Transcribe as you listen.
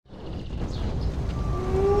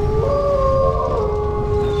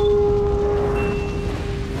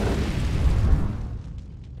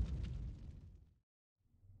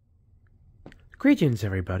Greetings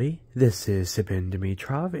everybody, this is Sipin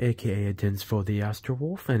Dimitrov, aka Adins for the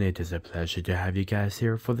Astrowolf, and it is a pleasure to have you guys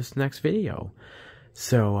here for this next video.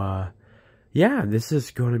 So, yeah, this is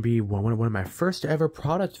going to be one of my first ever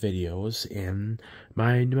product videos in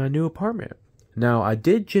my new apartment. Now, I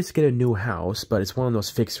did just get a new house, but it's one of those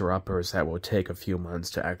fixer-uppers that will take a few months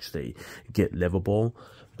to actually get livable.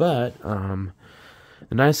 But, the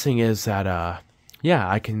nice thing is that, yeah,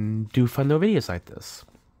 I can do fun little videos like this.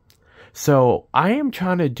 So, I am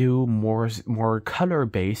trying to do more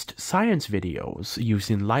color-based science videos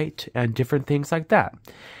using light and different things like that.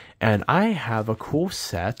 And I have a cool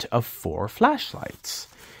set of 4 flashlights,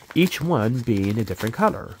 each one being a different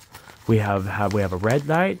color. We have a red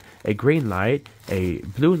light, a green light, a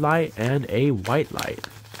blue light, and a white light.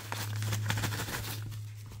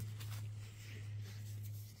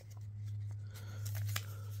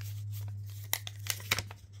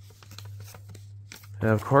 And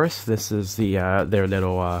of course, this is their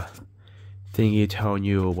little thingy telling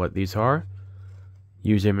you what these are.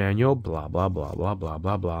 User manual, blah blah blah blah blah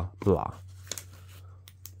blah blah blah.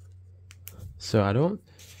 So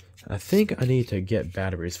I think I need to get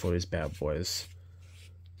batteries for these bad boys.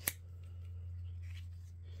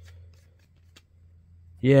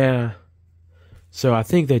 Yeah. So I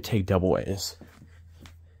think they take double A's.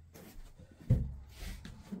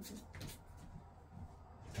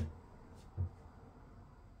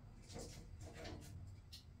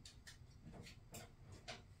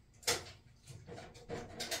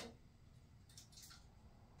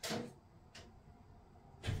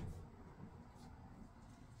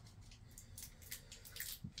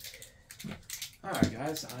 Alright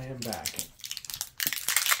guys, I am back.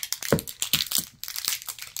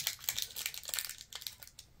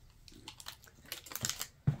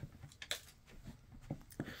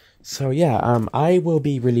 So yeah, I will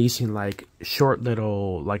be releasing like short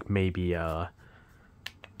little, like maybe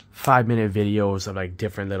 5-minute videos of like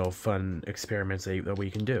different little fun experiments that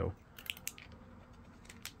we can do.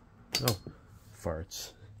 Oh,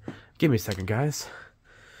 farts. Give me a second guys.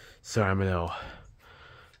 Sorry, I'm a little...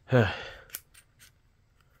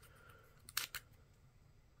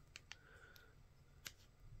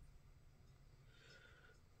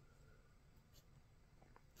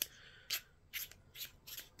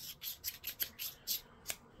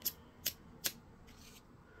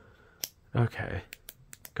 Okay,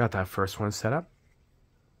 got that first one set up.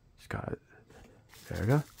 Just got it. There we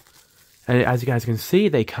go. And as you guys can see,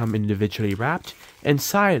 they come individually wrapped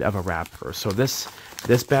inside of a wrapper. So this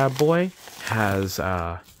bad boy has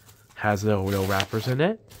little wrappers in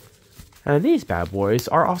it, and these bad boys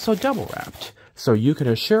are also double wrapped. So you can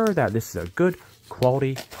assure that this is a good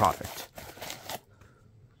quality product.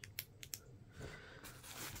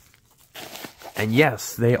 And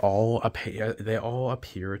yes, they all appear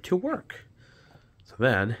to work. So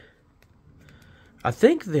then, I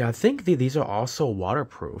think these are also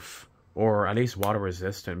waterproof, or at least water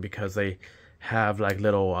resistant, because they have like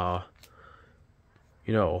little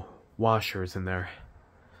you know, washers in there.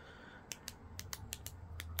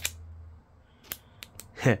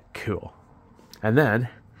 Cool. And then,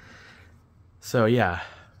 so yeah,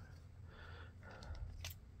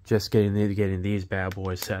 just getting these bad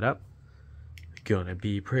boys set up. Gonna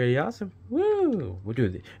be pretty awesome. Woo! We'll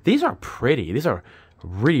do these are pretty. These are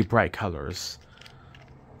really bright colors.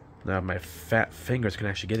 Now my fat fingers can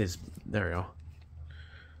actually get these. There we go.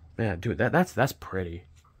 Man, dude, that's pretty.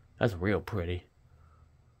 That's real pretty.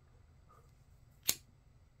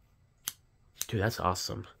 Dude, that's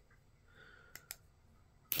awesome.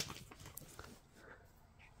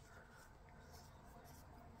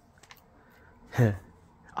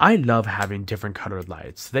 I love having different colored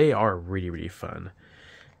lights. They are really fun.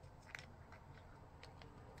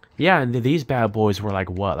 Yeah, and these bad boys were like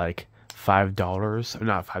what, like $5?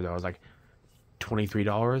 Not $5, like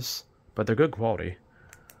 $23. But they're good quality.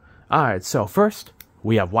 Alright, so first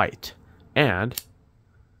we have white. And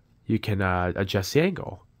you can adjust the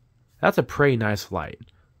angle. That's a pretty nice light.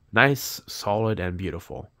 Nice, solid, and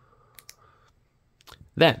beautiful.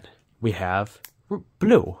 Then we have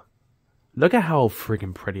blue. Look at how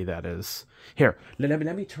freaking pretty that is. Here,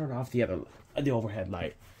 let me turn off the overhead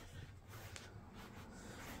light.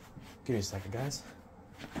 Give me a second, guys.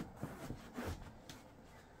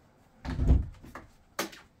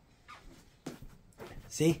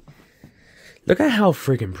 See? Look at how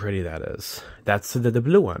freaking pretty that is. That's the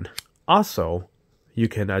blue one. Also, you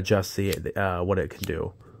can adjust the what it can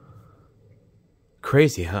do.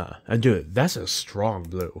 Crazy, huh? And dude, that's a strong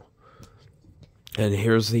blue. And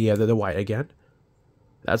here's the white again.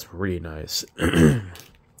 That's really nice.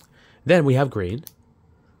 Then we have green.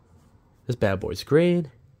 This bad boy's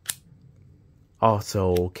green.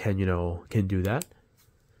 also can, can do that.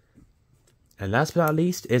 And last but not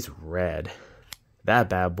least, it's red. That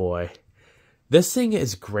bad boy. This thing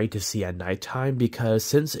is great to see at nighttime because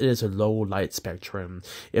since it is a low light spectrum,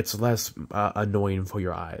 it's less annoying for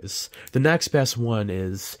your eyes. The next best one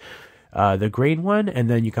is the green one, and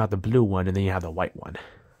then you got the blue one, and then you have the white one.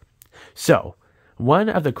 So, one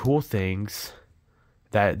of the cool things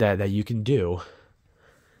that you can do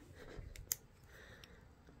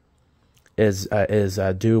is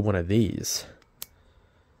do one of these.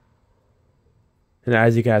 And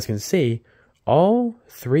as you guys can see, all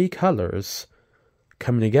three colors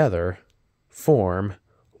coming together form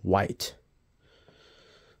white.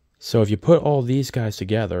 So if you put all these guys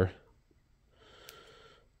together,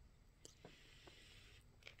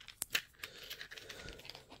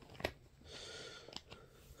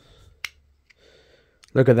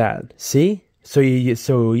 look at that. See? So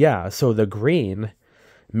the green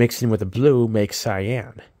mixing with the blue makes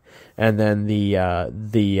cyan, and then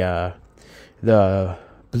the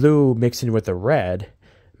blue mixing with the red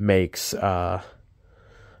makes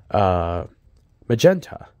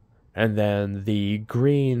magenta, and then the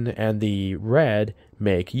green and the red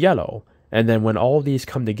make yellow, and then when all these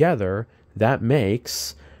come together, that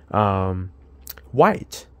makes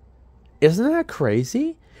white. Isn't that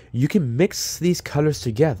crazy? You can mix these colors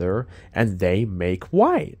together and they make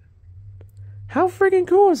white. How freaking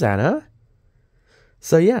cool is that, huh?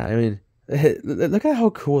 So yeah, I mean, look at how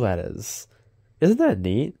cool that is. Isn't that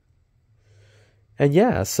neat? And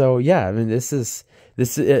yeah, so yeah, I mean, this is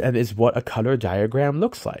what a color diagram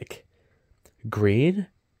looks like. Green,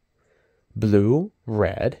 blue,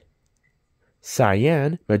 red,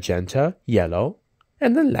 cyan, magenta, yellow,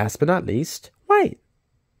 and then last but not least, white.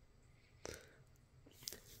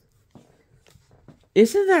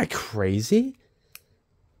 Isn't that crazy?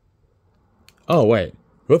 Oh, wait.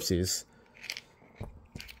 Whoopsies.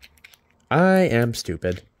 I am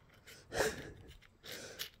stupid.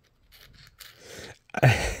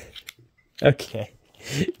 Okay.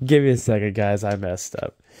 Give me a second, guys. I messed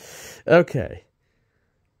up. Okay.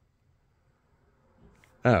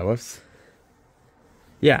 Oh, whoops.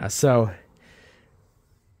 Yeah, so...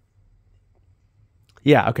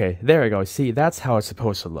 yeah, okay, there we go. See, that's how it's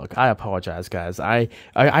supposed to look. I apologize, guys. I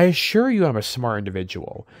assure you I'm a smart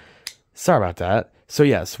individual. Sorry about that. So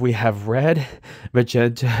yes, we have red,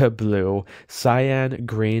 magenta, blue, cyan,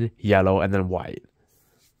 green, yellow, and then white.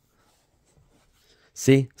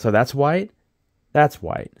 See? So that's white. That's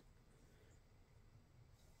white.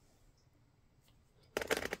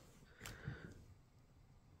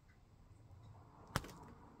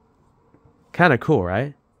 Kind of cool,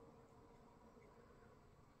 right?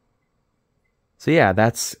 So yeah,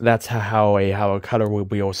 that's how a color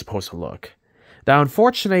wheel is supposed to look. Now,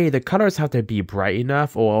 unfortunately, the colors have to be bright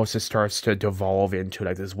enough, or else it starts to devolve into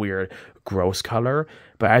like this weird, gross color.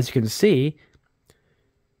 But as you can see,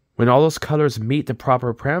 when all those colors meet the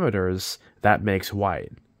proper parameters, that makes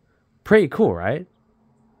white. Pretty cool, right?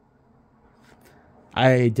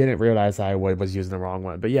 I didn't realize I was using the wrong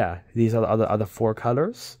one, but yeah, these are the other four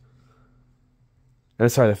colors.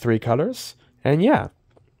 Sorry, the three colors, and yeah.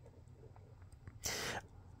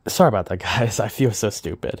 Sorry about that, guys. I feel so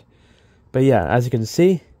stupid. But yeah, as you can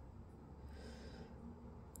see,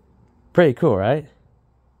 pretty cool, right?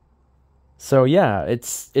 So yeah,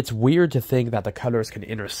 it's weird to think that the colors can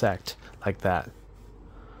intersect like that.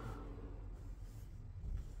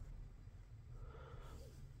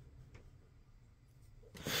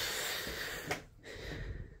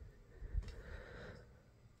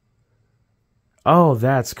 Oh,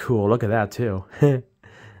 that's cool. Look at that, too.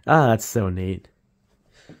 Ah, that's so neat.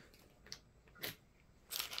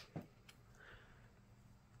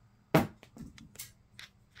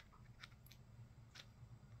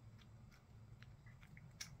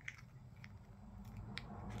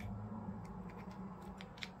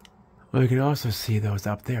 Well, you can also see those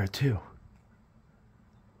up there, too.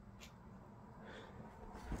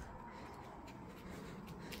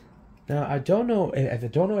 Now, I don't know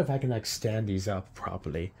if I can like stand these up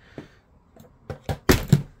properly.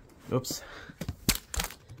 Oops.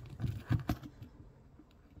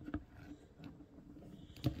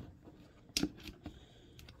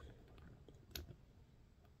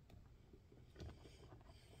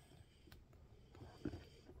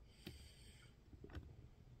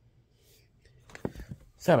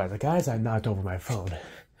 Sorry about that, guys. I knocked over my phone.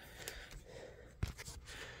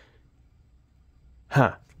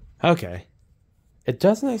 Huh. Okay. It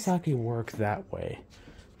doesn't exactly work that way.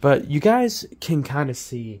 But you guys can kind of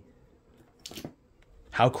see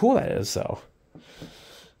how cool that is, though.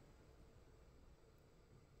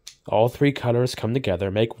 All three colors come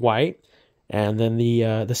together, make white, and then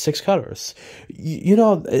the 6 colors. You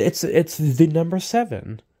know, it's the number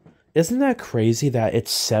 7. Isn't that crazy that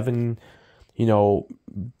it's 7, you know,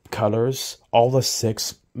 colors, all the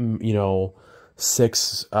 6, you know,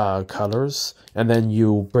 6 colors, and then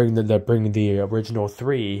you bring the original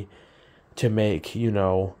 3 to make, you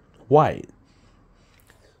know, white.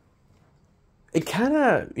 It kind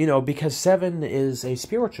of, you know, because 7 is a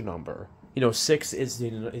spiritual number. You know, 6 is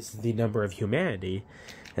the number of humanity,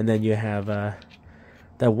 and then you have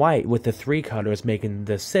the white with the 3 colors making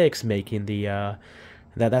the 6, making the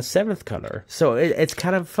that 7th color. So it's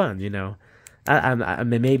kind of fun, you know. I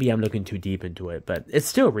mean, maybe I'm looking too deep into it, but it's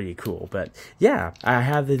still really cool. But yeah, I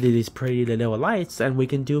have these pretty little lights, and we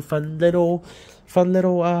can do fun little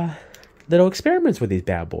experiments with these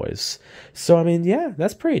bad boys. So I mean, yeah,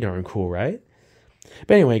 that's pretty darn cool, right?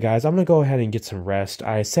 But anyway, guys, I'm going to go ahead and get some rest.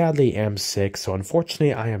 I sadly am sick, so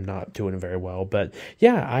unfortunately I am not doing very well. But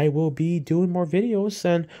yeah, I will be doing more videos,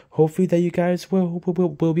 and hopefully that you guys will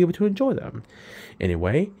be able to enjoy them.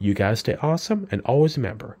 Anyway, you guys stay awesome, and always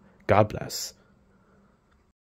remember, God bless.